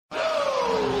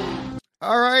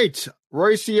All right,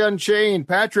 Reusse Unchained.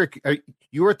 Patrick,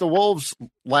 you were at the Wolves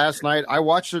last night. I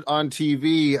watched it on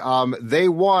TV. They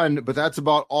won, but that's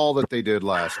about all that they did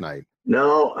last night.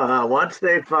 No, once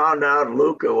they found out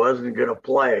Luka wasn't going to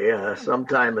play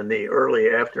sometime in the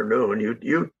early afternoon,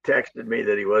 you texted me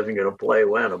that he wasn't going to play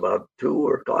when? About 2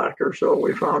 o'clock or so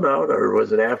we found out? Or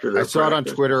was it after I saw it on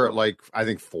Twitter at I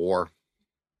think 4.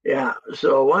 Yeah,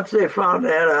 so once they found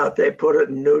that out, they put it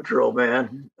in neutral,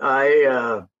 man.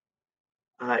 I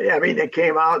mean, they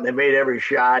came out and they made every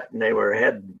shot, and they were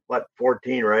ahead,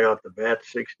 14 right off the bat,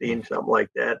 16, something like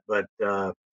that. But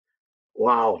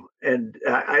wow! And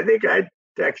I think I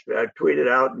tweeted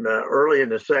out early in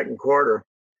the second quarter.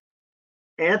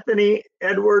 Anthony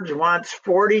Edwards wants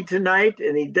 40 tonight,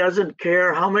 and he doesn't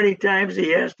care how many times he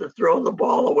has to throw the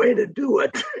ball away to do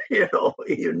it.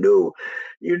 You knew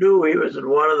he was in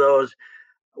one of those.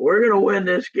 We're going to win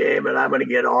this game, and I'm going to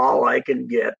get all I can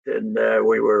get. And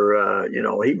we were,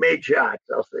 he made shots.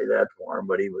 I'll say that for him,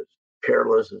 but he was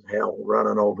careless as hell,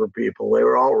 running over people. They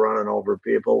were all running over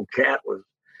people.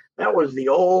 That was the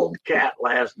old Cat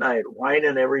last night,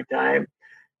 whining every time.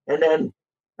 And then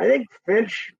I think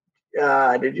Finch,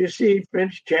 did you see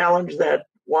Finch challenge that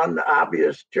one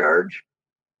obvious charge?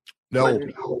 No,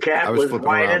 Cat was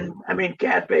whining. Around. I mean,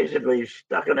 Cat basically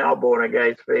stuck an elbow in a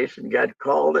guy's face and got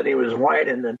called, and he was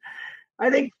whining. And I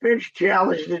think Finch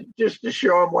challenged it just to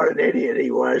show him what an idiot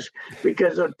he was,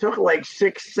 because it took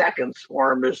 6 seconds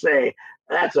for him to say,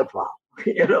 "That's a foul."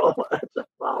 That's a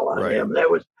foul on him. That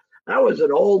was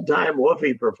an old time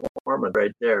Woofy performance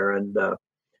right there. And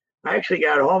I actually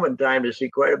got home in time to see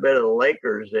quite a bit of the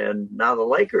Lakers. And now the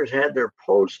Lakers had their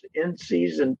post in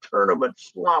season tournament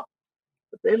slump.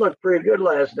 But they looked pretty good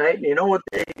last night. And you know what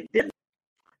they did?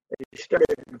 They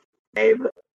started 5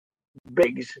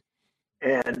 bigs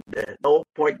and no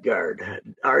point guard.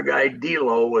 Our guy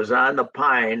D'Lo was on the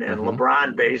pine, and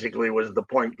LeBron basically was the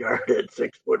point guard at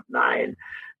 6'9".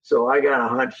 So I got a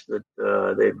hunch that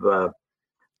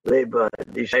they've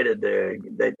decided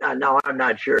now I'm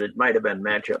not sure. It might have been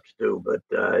matchups too, but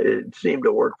it seemed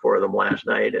to work for them last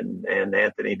night. And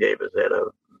Anthony Davis had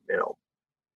a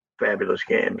fabulous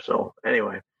game. So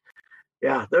anyway,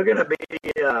 yeah, they're going to be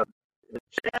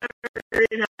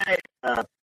Saturday night.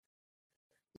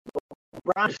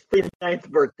 LeBron's 39th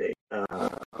birthday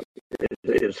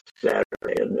is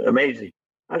Saturday, and amazing.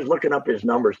 I was looking up his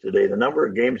numbers today. The number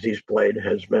of games he's played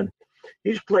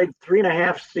he's played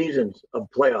 3.5 seasons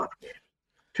of playoff games,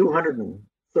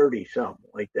 230 something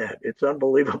like that. It's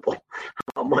unbelievable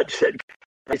how much that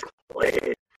guy's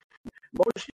played.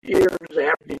 Most years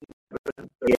averaging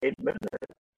 38 minutes.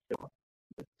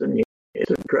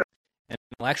 It's incredible. And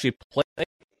we'll actually play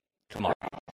tomorrow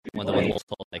when the Wolves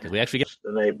play, because we actually get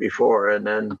the night before, and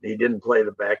then he didn't play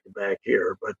the back-to-back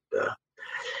here. But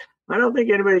I don't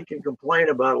think anybody can complain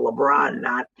about LeBron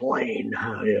not playing.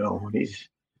 He's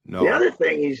the other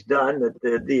thing he's done that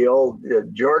the old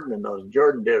Jordan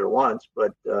did it once,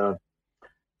 but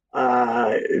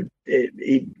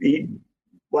he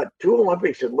 2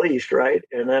 Olympics at least, right?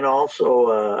 And then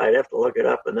also, I'd have to look it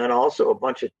up, and then also a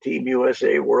bunch of Team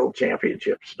USA World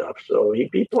Championship stuff. So he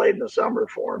played in the summer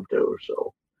for him too.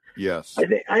 So yes,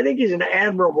 I think he's an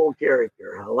admirable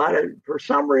character. For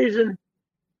some reason,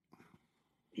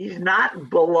 he's not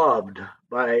beloved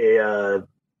by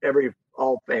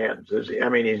all fans.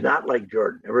 He's not like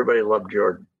Jordan. Everybody loved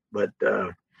Jordan, but.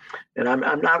 And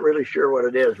I'm not really sure what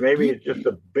it is. Maybe it's just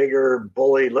a bigger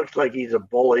bully. Looks like he's a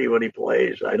bully when he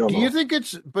plays. I don't know. Do you think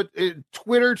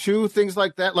Twitter too, things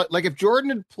like that? Like if Jordan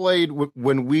had played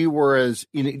when we were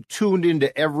tuned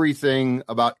into everything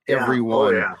about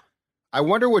everyone. Oh, yeah. I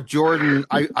wonder what Jordan.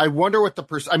 I wonder what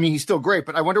he's still great,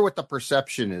 but I wonder what the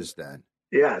perception is then.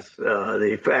 Yes,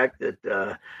 the fact that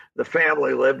the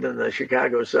family lived in the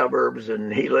Chicago suburbs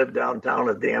and he lived downtown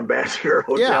at the Ambassador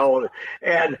Hotel,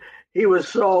 and he was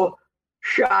so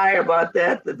shy about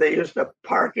that they used to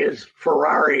park his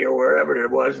Ferrari or wherever it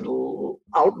was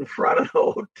out in front of the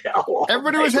hotel.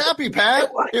 Everybody was happy, Pat.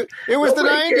 It was the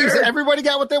 90s. Cared. Everybody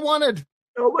got what they wanted.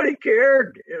 Nobody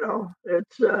cared,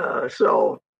 It's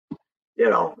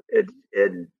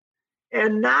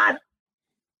and not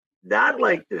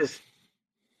like this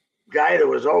guy that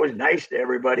was always nice to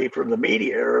everybody from the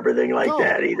media or everything like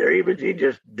that either. He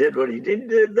just did what he did.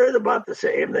 They're about the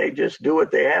same. They just do what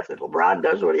they have to. LeBron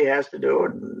does what he has to do,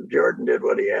 and Jordan did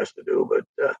what he has to do. But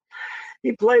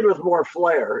he played with more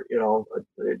flair.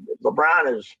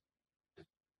 LeBron is,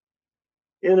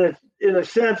 in a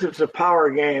sense, it's a power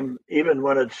game, even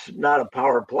when it's not a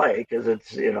power play, because it's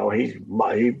he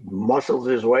muscles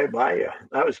his way by you.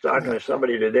 I was talking to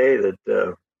somebody today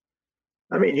that.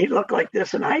 He looked like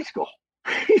this in high school.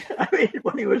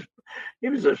 When he was, he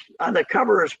was on the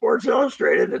cover of Sports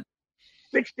Illustrated at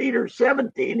 16 or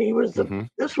 17. He was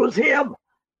this was him.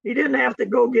 He didn't have to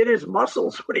go get his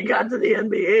muscles when he got to the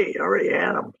NBA. He already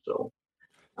had them. So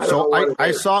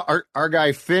I saw our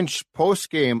guy Finch post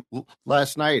game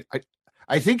last night.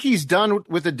 I think he's done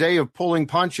with the day of pulling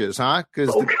punches, huh?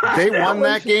 Because they won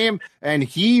that game, and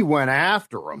he went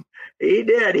after him. He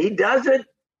did. He doesn't.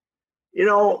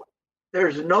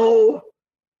 There's no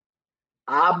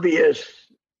obvious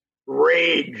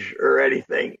rage or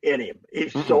anything in him.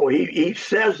 So he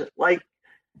says like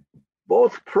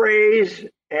both praise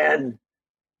and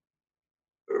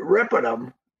ripping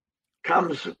him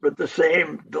comes with the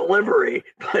same delivery,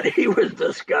 but he was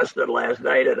disgusted last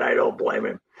night, and I don't blame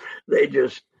him. They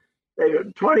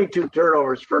 22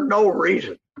 turnovers for no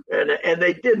reason, and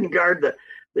they didn't guard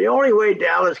the only way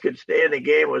Dallas could stay in the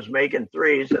game was making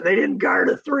threes, and they didn't guard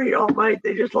a three all night.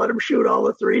 They just let them shoot all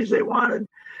the threes they wanted,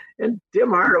 and Tim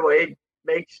Hardaway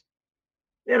makes.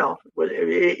 He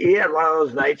had one of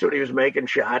those nights when he was making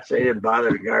shots. They didn't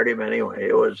bother to guard him anyway.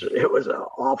 It was an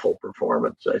awful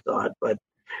performance, I thought, but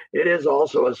it is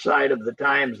also a sign of the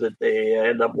times that they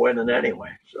end up winning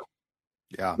anyway. So,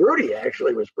 yeah, Rudy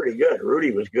actually was pretty good.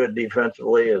 Rudy was good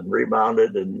defensively and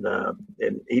rebounded, and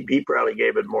he probably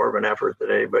gave it more of an effort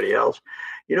than anybody else.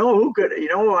 Who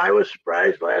I was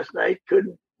surprised last night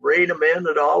couldn't rein him in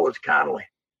at all was Connolly.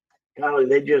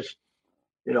 They just.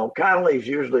 Connolly's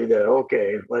usually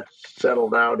okay, let's settle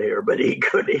down here, but he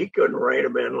couldn't rein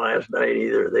them in last night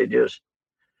either.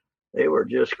 They were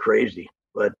just crazy.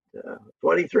 But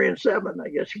 23-7, I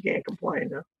guess you can't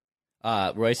complain.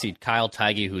 Huh? Reusse, Kyle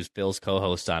Teige, who's Bill's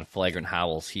co-host on Flagrant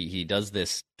Howls, he does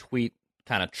this tweet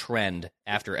kind of trend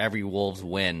after every Wolves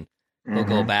win. He'll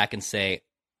go back and say,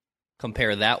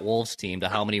 compare that Wolves team to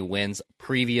how many wins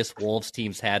previous Wolves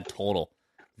teams had total.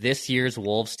 This year's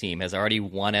Wolves team has already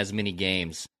won as many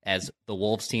games as the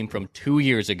Wolves team from 2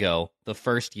 years ago, the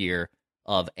first year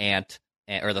of the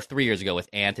 3 years ago with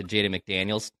Ant and Jaden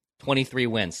McDaniels, 23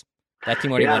 wins. That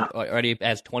team already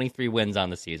has 23 wins on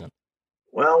the season.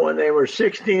 Well, when they were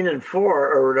 16-4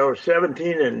 or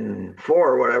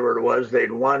 17-4, whatever it was,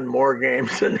 they'd won more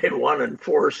games than they'd won in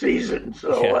 4 seasons.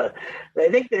 So I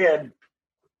think they had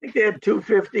 2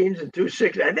 15s and 2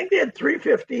 6. I think they had 3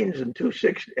 15s and 2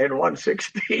 6 and 1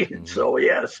 16. So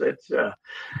yes, it's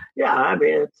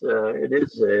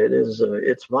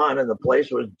it's fun, and the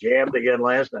place was jammed again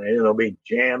last night. It'll be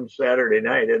jammed Saturday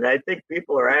night, and I think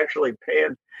people are actually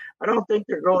paying. I don't think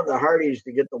they're going to Hardee's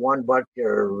to get the $1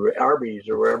 or Arby's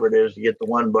or wherever it is to get the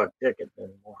 $1 ticket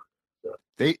anymore. So.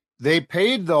 They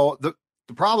paid though. The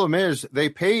problem is they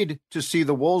paid to see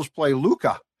the Wolves play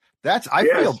Luka.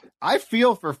 I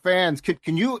feel for fans.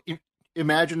 Can you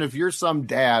imagine if you're some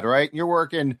dad, right? And you're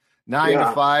working 9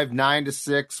 to 5, 9 to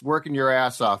 6, working your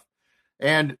ass off,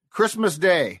 and Christmas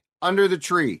Day under the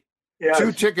tree,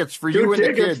 2 tickets for you and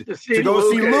the kid to go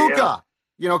see Luka.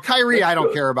 Yeah. Kyrie, I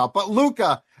don't care about, but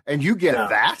Luka, and you get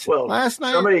that last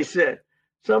night.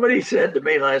 Somebody said to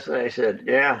me last night. I said,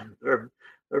 they're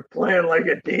playing like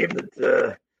a team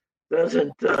that.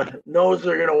 Doesn't knows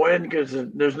they're going to win because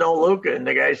there's no Luka. And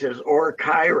the guy says, or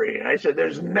Kyrie. And I said,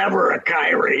 there's never a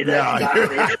Kyrie.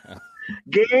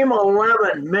 Game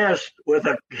 11 missed with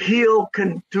a heel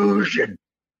contusion.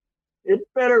 It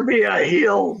better be a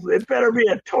heel. It better be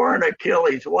a torn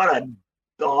Achilles. What a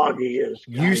dog he is.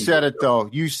 You said it, though.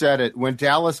 You said it. When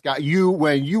Dallas got you,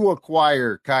 when you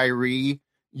acquire Kyrie,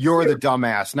 you're the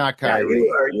dumbass, not Kyrie.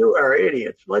 You are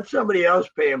idiots. Let somebody else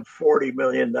pay him $40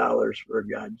 million for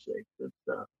God's sake.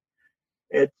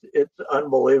 It's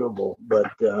unbelievable.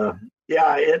 But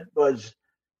it was.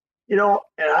 And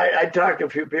I talked to a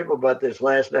few people about this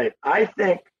last night. I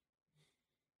think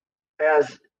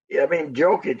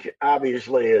Jokic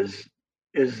obviously is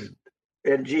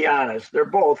and Giannis. They're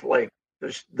both like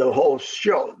the whole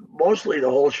show, mostly the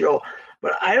whole show.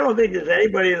 But I don't think there's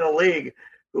anybody in the league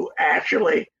who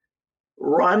actually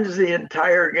runs the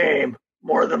entire game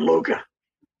more than Luka.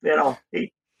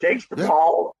 He takes the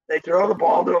ball, they throw the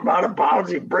ball to him out of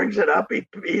bounds, he brings it up, he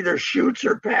either shoots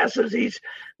or passes. He's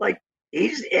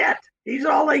it. He's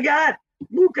all they got.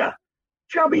 Luka.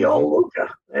 Chubby old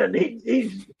Luka. And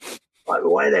he's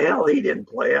why the hell he didn't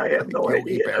play, I have no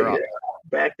idea.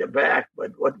 Back to back.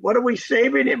 But what are we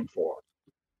saving him for?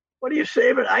 What are you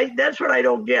saving? That's what I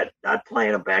don't get. Not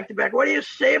playing him back to back. What are you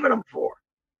saving him for?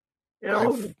 I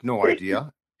have no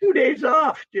idea. 2 days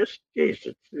off. Just, geez,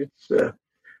 it's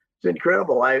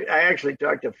incredible. I actually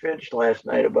talked to Finch last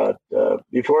night about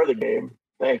before the game,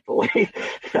 thankfully,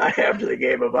 after the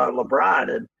game about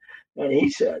LeBron, and he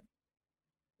said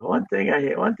one thing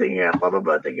I love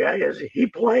about the guy is he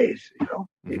plays.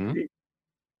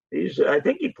 I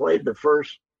think he played the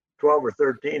first 12 or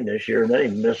 13 this year, and then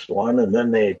he missed one, and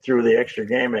then they threw the extra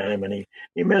game at him, and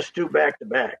he missed 2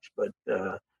 back-to-backs. But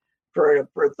for a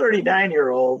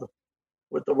 39-year-old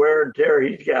with the wear and tear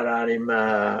he's got on him,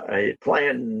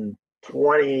 playing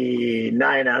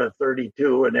 29 out of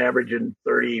 32 and averaging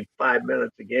 35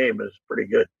 minutes a game is pretty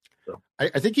good. So I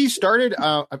think he started.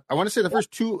 I want to say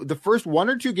the first 1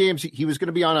 or 2 games he was going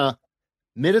to be on a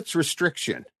minutes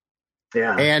restriction.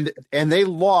 Yeah, and they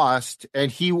lost, and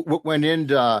he went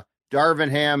into Darvin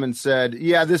Ham and said,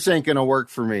 "Yeah, this ain't going to work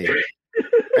for me,"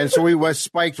 and so he was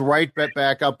spiked right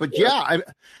back up. But yeah,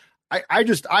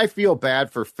 I feel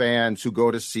bad for fans who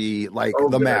go to see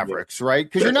the Mavericks, right?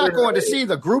 Because you're not going to see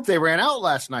the group they ran out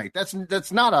last night. That's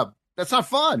not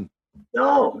fun.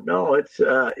 No, it's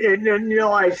and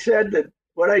I said that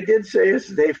what I did say is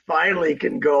they finally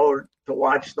can go to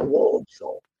watch the Wolves.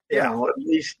 So at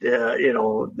least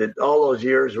that all those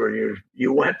years where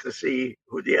you went to see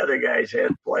who the other guys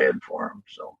had playing for them.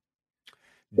 So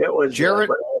it was Jared.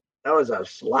 That was a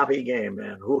sloppy game,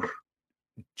 man. Oof.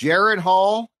 Jared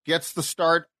Hall gets the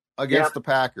start against the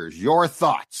Packers. Your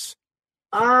thoughts?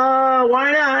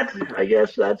 Why not? I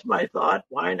guess that's my thought.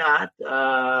 Why not?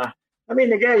 I mean,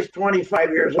 the guy's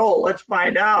 25 years old. Let's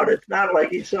find out. It's not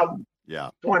like he's some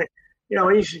 20.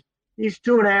 He's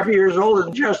 2.5 years older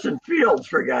than Justin Fields,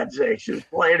 for God's sakes, who's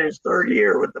playing his 3rd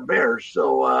year with the Bears.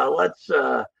 So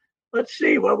let's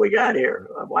see what we got here.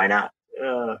 Why not?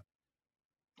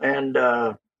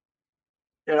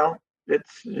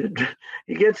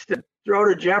 He gets to throw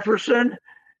to Jefferson,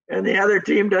 and the other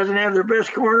team doesn't have their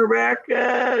best cornerback.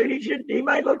 He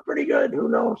might look pretty good. Who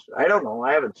knows? I don't know.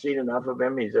 I haven't seen enough of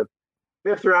him. He's a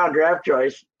 5th-round draft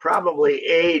choice. Probably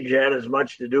age had as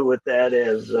much to do with that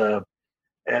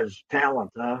as talent,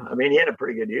 huh? I mean, he had a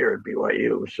pretty good year at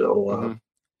BYU, so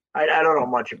I don't know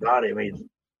much about him. He's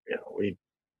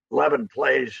 11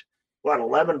 plays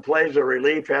of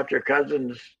relief after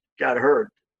Cousins got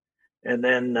hurt, and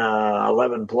then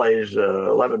 11 plays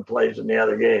in the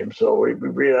other game. So we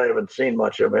really haven't seen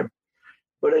much of him.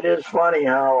 But it is funny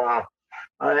how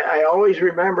I always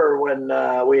remember when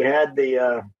we had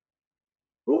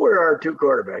who were our 2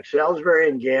 quarterbacks, Salisbury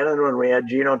and Gannon, when we had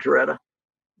Gino Torretta.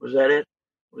 Was that it?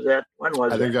 When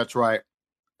was it? I think that's right.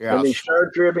 Yeah. And the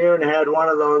Star Tribune had one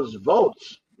of those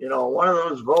votes, and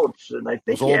I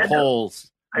think those old polls.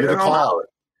 I don't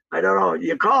know.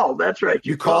 You called. That's right.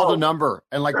 You called a number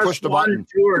and pushed a button.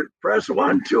 Press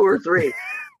 1, 2, or 3.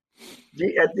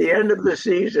 At the end of the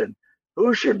season,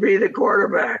 who should be the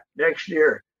quarterback next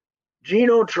year?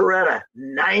 Gino Torretta,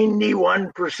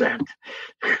 91%.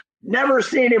 Never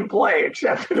seen him play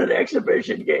except in an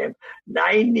exhibition game.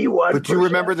 91%. But do you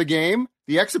remember the game?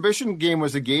 The exhibition game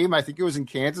was a game, I think it was in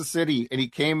Kansas City, and he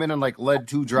came in and led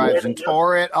 2 drives and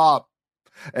tore it up.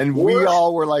 And we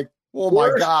all were like, oh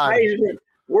my God.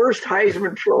 Worst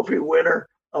Heisman Trophy winner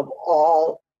of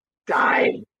all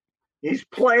time. He's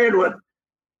playing with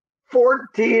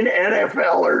 14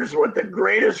 NFLers with the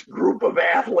greatest group of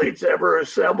athletes ever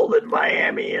assembled in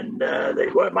Miami. And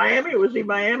Miami? Was he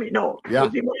Miami? No. Yeah.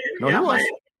 Was he Miami? No, yeah, he was.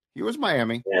 Miami. He was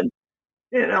Miami. And,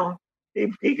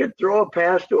 he could throw a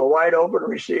pass to a wide open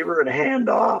receiver and hand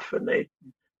off, and they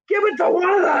give it to one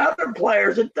of the other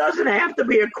players. It doesn't have to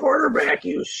be a quarterback,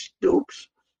 you stoops.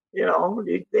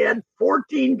 They had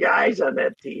 14 guys on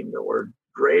that team that were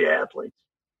great athletes.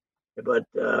 But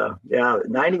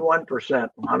 91%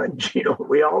 wanted Gino.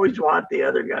 We always want the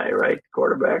other guy, right?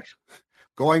 Quarterbacks.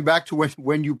 Going back to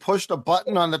when you pushed a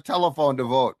button on the telephone to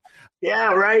vote.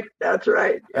 Yeah, right. That's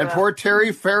right. And poor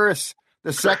Terry Ferris,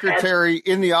 the secretary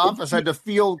in the office, had to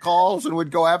field calls and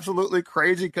would go absolutely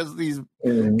crazy because these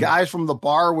guys from the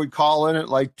bar would call in at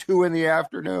 2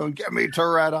 p.m. Get me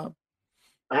Torretta.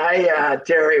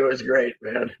 Terry was great,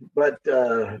 man. But,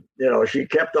 she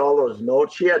kept all those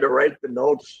notes. She had to write the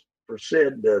notes for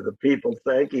Sid, the people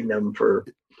thanking them for,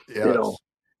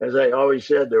 as I always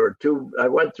said, there were 2. I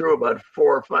went through about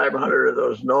 400 or 500 of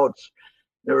those notes.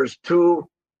 There was 2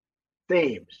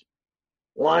 themes.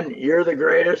 1, you're the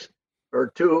greatest,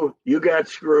 or 2, you got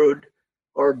screwed,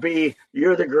 or B,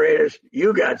 you're the greatest,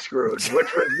 you got screwed,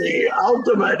 which was the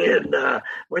ultimate in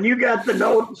when you got the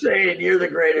note saying you're the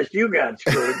greatest, you got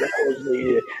screwed. That was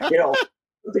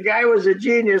the guy was a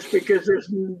genius because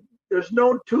there's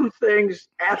no 2 things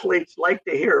athletes like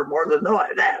to hear more than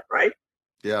that, right?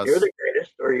 Yes. You're the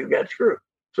greatest or you got screwed.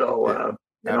 So,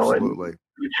 absolutely.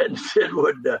 And Sid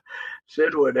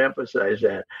would emphasize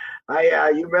that.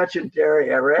 You mentioned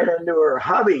Terry. I ran into her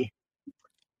hubby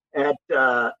and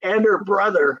her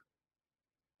brother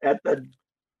at the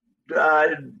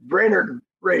Brainerd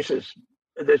races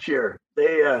this year.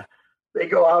 They they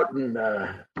go out and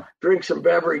drink some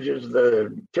beverages.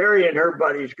 The Terry and her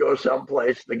buddies go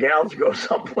someplace. The gals go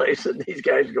someplace, and these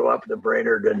guys go up to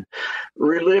Brainerd and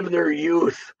relive their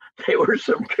youth. They were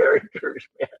some characters,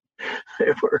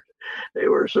 man. They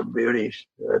were some beauties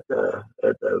at the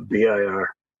BIR.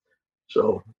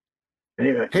 So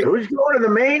anyway, hey, who's going to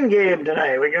the main game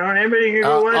tonight? We going anybody can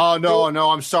go watch? Oh no,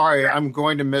 I'm sorry, I'm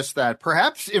going to miss that.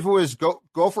 Perhaps if it was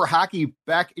go for hockey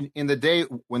back in the day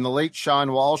when the late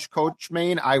Sean Walsh coached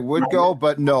Maine, I would go,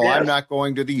 but no, yes. I'm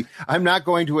not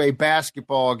going to a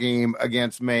basketball game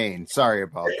against Maine. Sorry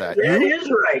about that. That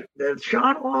is right.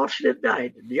 Sean Walsh did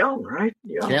die young, right?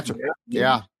 Young. Cancer.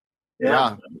 Yeah.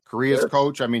 Korea's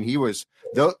coach. I mean, he was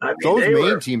those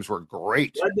Maine teams were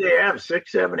great. What did they have?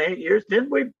 6, 7, 8 years?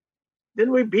 Didn't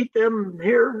we beat them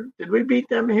here? Did we beat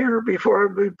them here before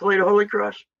we played Holy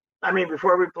Cross? I mean,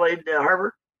 before we played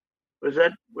Harvard? Was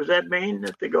that Maine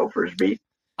that the Gophers beat?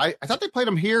 I thought they played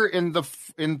them here in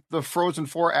the Frozen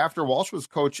Four after Walsh was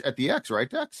coach at the X, right,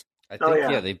 Dex? I think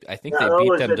they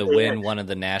beat them to win one of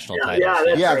the national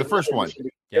titles. Yeah, the first one.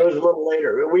 It was a little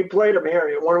later. We played them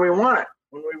here when we won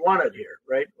it here,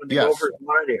 right? When the Gophers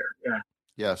won it here. Yeah.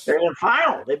 Yes. They're in the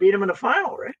final. They beat them in the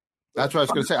final, right? That's what I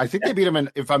was going to say. I think they beat them in,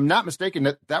 if I'm not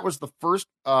mistaken, that was the first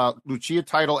Lucia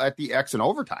title at the X in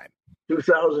overtime.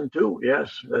 2002.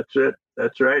 Yes, that's it.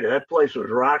 That's right. That place was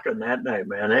rocking that night,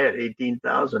 man. They had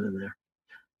 18,000 in there.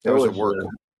 That was work.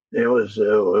 It was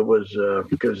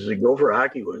because the Gopher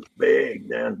hockey was big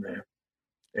then, man.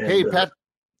 And, hey, Pat.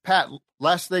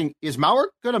 Last thing, is Mauer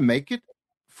going to make it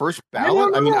first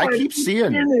ballot? I mean, I keep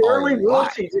seeing in the early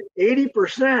votes he's at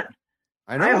 80%.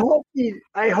 I know.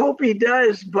 I hope he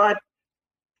does, but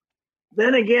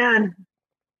then again,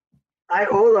 I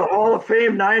owe the Hall of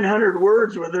Fame 900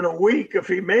 words within a week if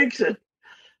he makes it.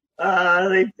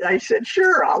 I said,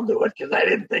 sure, I'll do it because I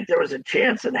didn't think there was a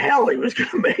chance in hell he was going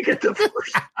to make it the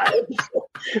first time. So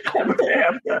I'm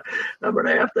going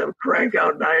to have to crank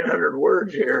out 900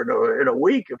 words here in a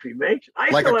week if he makes it.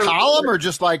 Like a column or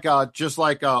just like a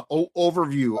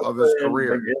overview of his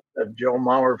career? A Joe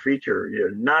Mauer feature,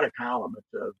 not a column.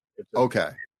 It's okay.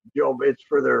 Joe, it's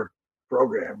for their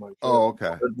program.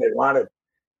 Okay. They want it.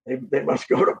 They must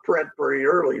go to print pretty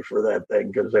early for that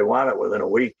thing because they want it within a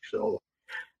week. So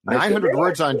 900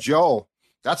 words on Joe.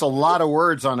 That's a lot of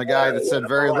words on a guy that said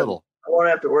very little. I won't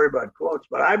have to worry about quotes,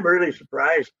 but I'm really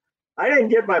surprised. I didn't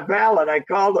get my ballot. I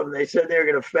called them. They said they were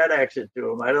going to FedEx it to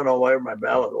them. I don't know where my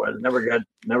ballot was. Never got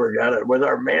it. With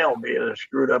our mail being as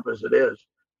screwed up as it is.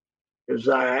 Because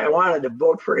I wanted to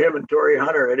vote for him and Tory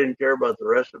Hunter. I didn't care about the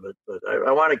rest of it, but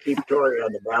I want to keep Tory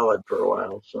on the ballot for a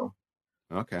while. So.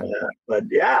 Okay. But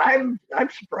yeah, I'm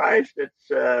surprised. It's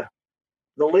the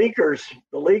leakers.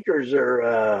 The leakers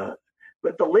are,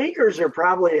 but the leakers are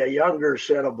probably a younger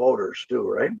set of voters too,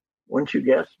 right? Wouldn't you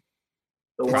guess?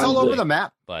 It's all over the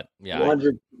map, but yeah.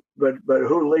 But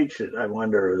who leaks it? I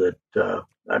wonder that.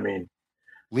 I mean,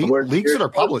 leaks it or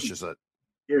publishes it.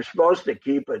 You're supposed to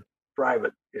keep it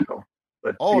private,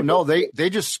 But no, they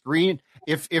just screen.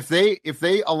 If they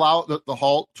allow the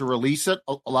Hall to release it,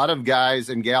 a lot of guys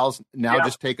and gals now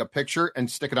just take a picture and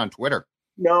stick it on Twitter.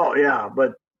 No, yeah,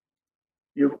 but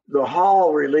the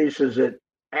Hall releases it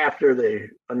after they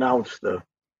announce the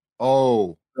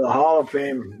Hall of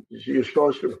Fame. You're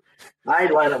supposed to. I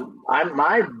let them.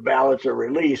 My ballots are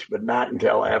released, but not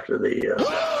until after the.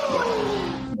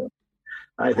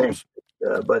 I think.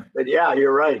 But yeah,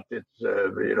 you're right. It's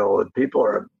people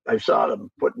are. I saw them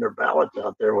putting their ballots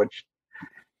out there, which,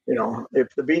 if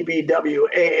the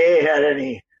BBWAA had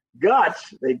any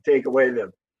guts, they'd take away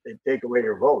your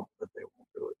vote, but they won't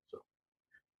do it. So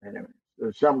anyway,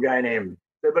 there's some guy named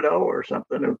Thibodeau or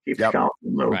something who keeps counting,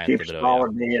 who keeps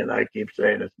calling me, and I keep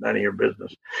saying it's none of your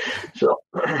business. So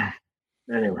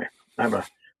anyway, I'm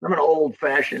an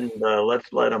old-fashioned.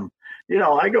 Let's let them.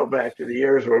 I go back to the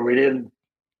years where we didn't.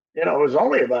 It was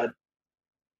only about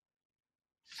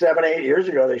 7, 8 years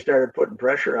ago they started putting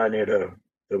pressure on you to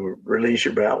release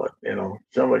your ballot.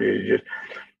 Somebody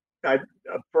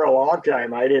for a long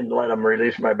time I didn't let them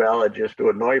release my ballot just to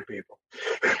annoy people.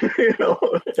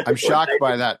 I'm shocked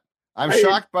by that. I'm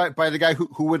shocked by the guy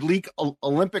who would leak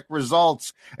Olympic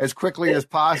results as quickly as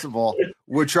possible,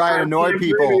 would try and annoy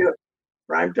people.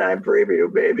 Primetime preview,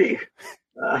 baby.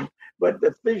 But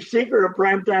the secret of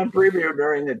primetime preview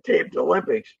during the taped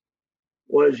Olympics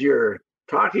was you're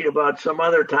talking about some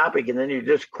other topic and then you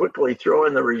just quickly throw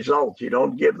in the results. You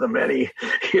don't give them any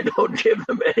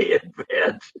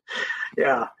advance.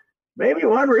 Yeah. maybe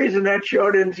one reason that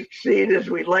show didn't succeed is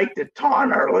we like to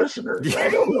taunt our listeners. I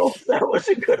don't know if that was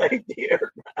a good idea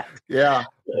or not. Yeah.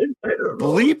 I don't know.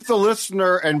 Bleep the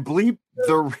listener and bleep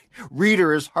the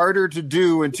reader is harder to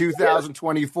do in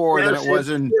 2024 than it was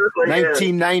in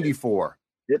 1994.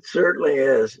 It certainly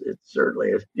is. It certainly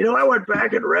is. I went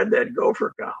back and read that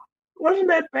Gopher column. It wasn't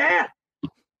that bad.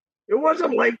 It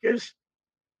wasn't like this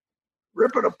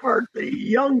ripping apart the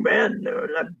young men.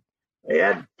 They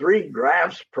had 3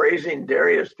 graphs praising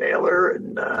Darius Taylor,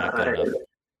 and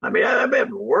I've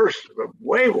been worse,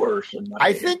 way worse.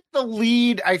 I think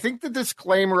the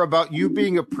disclaimer about you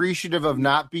being appreciative of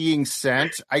not being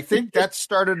sent, I think that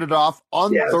started it off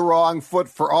on the wrong foot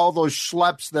for all those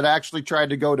schleps that actually tried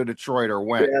to go to Detroit or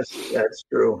went. Yes, that's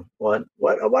true. What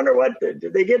I wonder,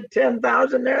 did they get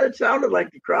 10,000 there? It sounded like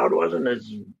the crowd wasn't as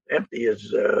empty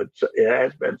as it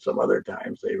has been some other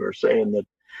times. They were saying that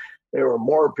there were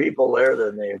more people there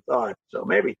than they thought, so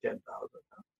maybe 10,000.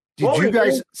 Did you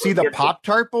guys see the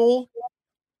Pop-Tart Bowl?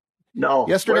 No.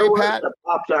 Yesterday, Pat? The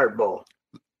Pop-Tart Bowl.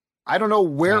 I don't know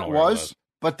where it was,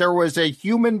 but there was a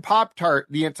human Pop-Tart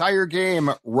the entire game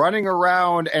running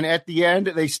around, and at the end,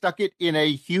 they stuck it in a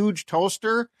huge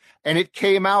toaster, and it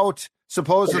came out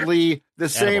supposedly the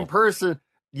same person.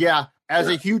 Yeah, as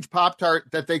a huge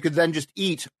Pop-Tart that they could then just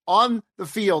eat on the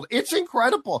field. It's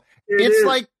incredible.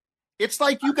 It's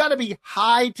like you got to be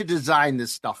high to design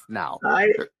this stuff now.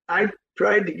 I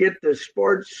tried to get the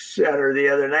Sports Center the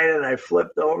other night, and I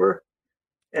flipped over,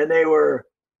 and they were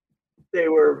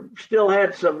still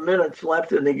had some minutes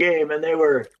left in the game, and they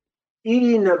were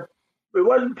eating it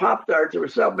wasn't Pop-Tarts, it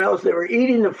was something else. They were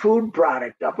eating the food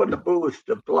product up in the booth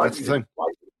to plug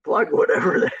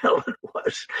whatever the hell it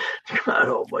was. God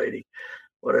almighty,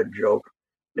 what a joke.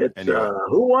 It's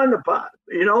who won the pot?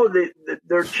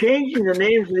 They're changing the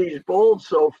names of these bowls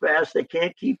so fast they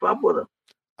can't keep up with them.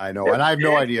 I know, and I have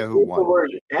no idea who won.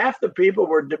 Half the people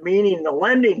were demeaning the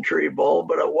Lending Tree Bowl,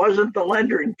 but it wasn't the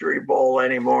Lending Tree Bowl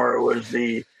anymore. It was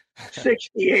the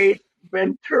 68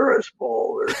 Venturas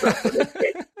Bowl or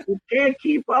something. You can't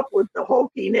keep up with the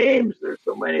hokey names. There's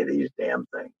so many of these damn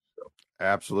things. So.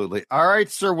 Absolutely. All right,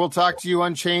 sir. We'll talk to you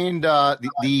Unchained,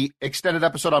 the extended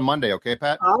episode on Monday. Okay,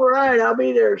 Pat? All right. I'll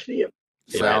be there. See you.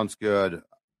 Sounds good.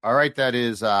 All right. That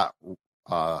is, I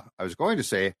was going to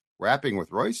say Rapping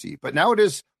with Reusse, but now it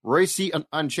is Reusse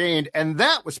Unchained, and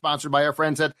that was sponsored by our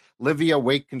friends at Livia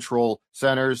Weight Control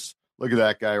Centers. Look at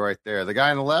that guy right there. The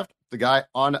guy on the left, the guy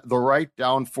on the right,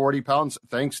 down 40 pounds,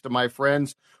 thanks to my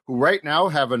friends who right now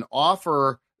have an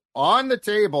offer on the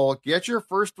table. Get your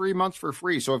first 3 months for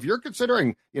free. So if you're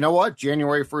considering,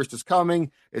 January 1st is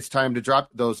coming, it's time to drop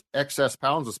those excess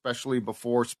pounds, especially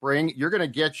before spring. You're going to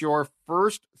get your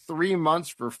first 3 months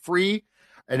for free.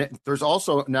 And there's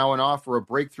also now an offer of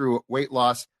breakthrough weight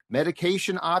loss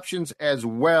medication options as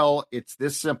well. It's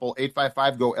this simple.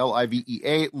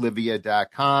 855-GO-LIVEA,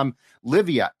 Livia.com.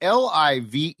 Livia,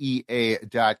 Livea.com.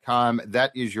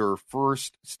 That is your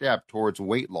first step towards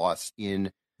weight loss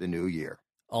in the new year.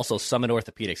 Also, Summit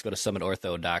Orthopedics. Go to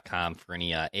summitortho.com for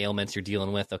any ailments you're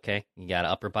dealing with, okay? You got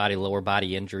upper body, lower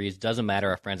body injuries. Doesn't matter.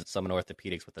 Our friends at Summit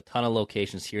Orthopedics with a ton of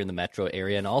locations here in the metro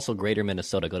area and also greater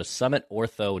Minnesota. Go to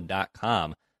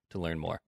summitortho.com to learn more.